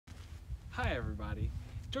Hi everybody,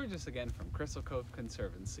 Georges again from Crystal Code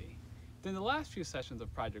Conservancy. During the last few sessions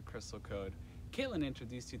of Project Crystal Code, Caitlin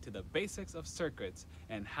introduced you to the basics of circuits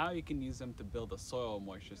and how you can use them to build a soil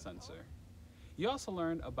moisture sensor. You also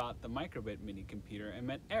learned about the microbit mini computer and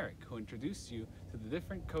met Eric, who introduced you to the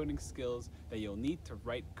different coding skills that you'll need to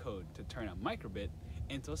write code to turn a microbit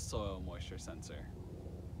into a soil moisture sensor.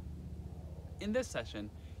 In this session,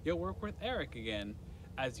 you'll work with Eric again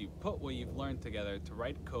as you put what you've learned together to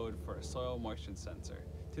write code for a soil moisture sensor.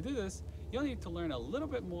 To do this, you'll need to learn a little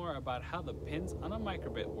bit more about how the pins on a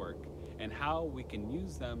microbit work and how we can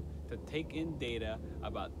use them to take in data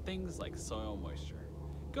about things like soil moisture.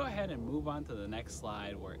 Go ahead and move on to the next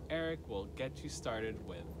slide where Eric will get you started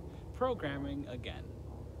with programming again.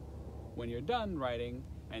 When you're done writing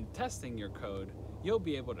and testing your code, you'll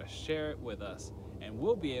be able to share it with us and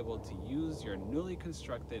we'll be able to use your newly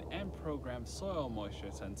constructed and programmed soil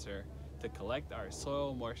moisture sensor to collect our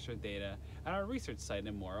soil moisture data at our research site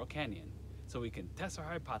in Morro Canyon so we can test our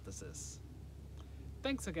hypothesis.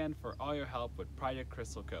 Thanks again for all your help with Project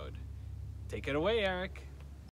Crystal Code. Take it away, Eric.